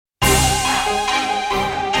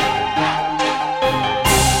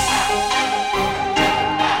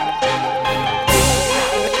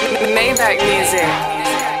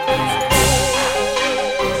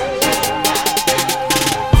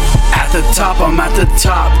top, I'm at the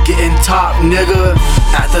top, getting top, nigga.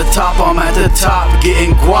 At the top, I'm at the top,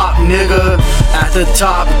 getting guap, nigga. At the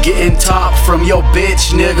top, getting top from your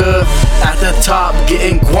bitch, nigga. At the top,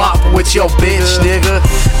 getting guap with your bitch, nigga.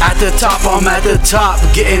 At the top, I'm at the top,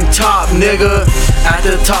 getting top, nigga. At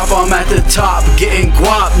the top, I'm at the top, getting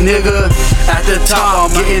guap, nigga. At the top,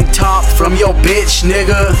 I'm getting top from your bitch,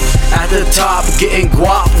 nigga. At the top, getting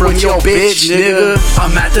guap from your bitch, nigga.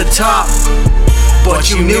 I'm at the top,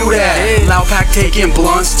 but you knew that. Loud pack taking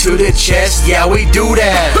blunts to the chest, yeah we do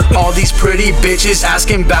that. All these pretty bitches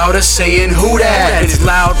asking bout us, saying who that? It's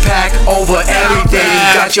loud pack over everything.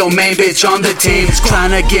 Got your main bitch on the team,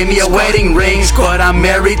 trying to give me a wedding ring, but I'm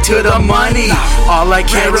married to the money. All I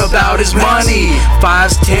care about is money.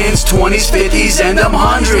 5s, 10s, 20s, 50s, and them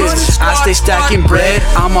hundreds. I stay stacking bread,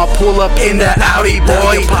 I'ma pull up in that Audi,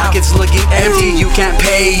 boy. Pockets looking empty, you can't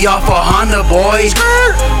pay off a Honda, boy.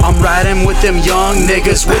 I'm riding with them young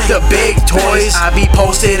niggas with the big toys. I be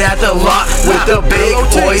posted at the lot with the big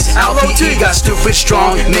boys. LPE got stupid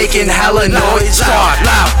strong, making hella noise. Squad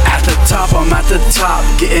loud. At the top, I'm at the top,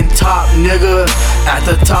 getting top, nigga. At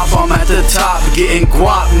the top, I'm at the top, getting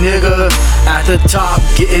guap, nigga. At the top,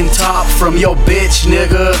 getting top from your bitch,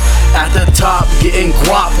 nigga. At the top, getting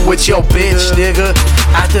guap with your bitch, nigga.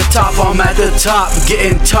 At the top, I'm at the top,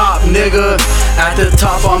 getting top, nigga. At the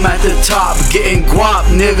top, I'm at the top, getting guap,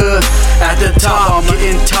 nigga. At the top, I'm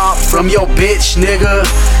getting top from your bitch, nigga.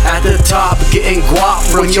 At the top, getting guap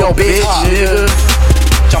from your bitch, nigga.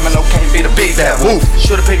 DRAMALOKANE be the big bad wolf.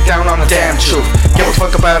 Should've picked down on the damn truth. Give a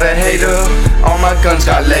fuck about a hater. All my guns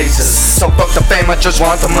got lasers. So fuck the fame, I just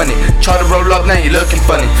want the money. Try to roll up, now you looking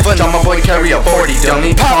funny. Drama boy carry a 40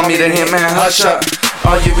 dummy. Call me the hitman, hush up.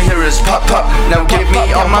 All you hear is pop pop. Now give me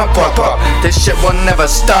all my pop pop. This shit will never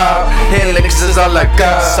stop. Hitting licks is all I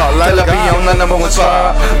got. Till I be on the #1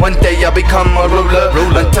 spot. One day I'll become a ruler.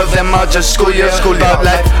 Until then I'll just school you. About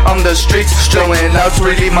life on the streets, going out to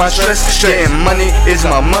relieve my stress. Getting money is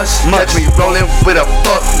my must. Catch me rolling with a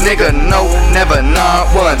fuck nigga. No, never, not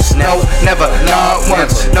once. No, never, not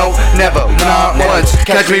once. No, never, not once.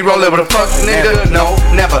 Catch me rolling with a fuck nigga. No,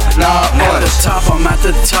 never, not once. At the top, I'm at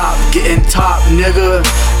the top, getting top, nigga.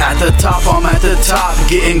 At the top, I'm at the top,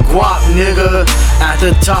 getting guap, nigga. At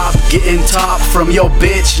the top, getting top from your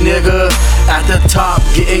bitch, nigga. At the top,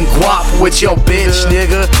 getting guap with your bitch,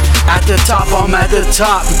 nigga. At the top, I'm at the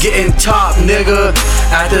top, getting top, nigga.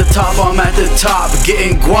 At the top, I'm at the top,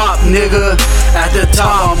 getting guap, nigga. At the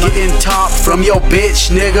top, I'm getting top from your bitch,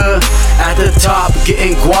 nigga. At the top,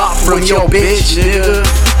 getting guap from your bitch, nigga.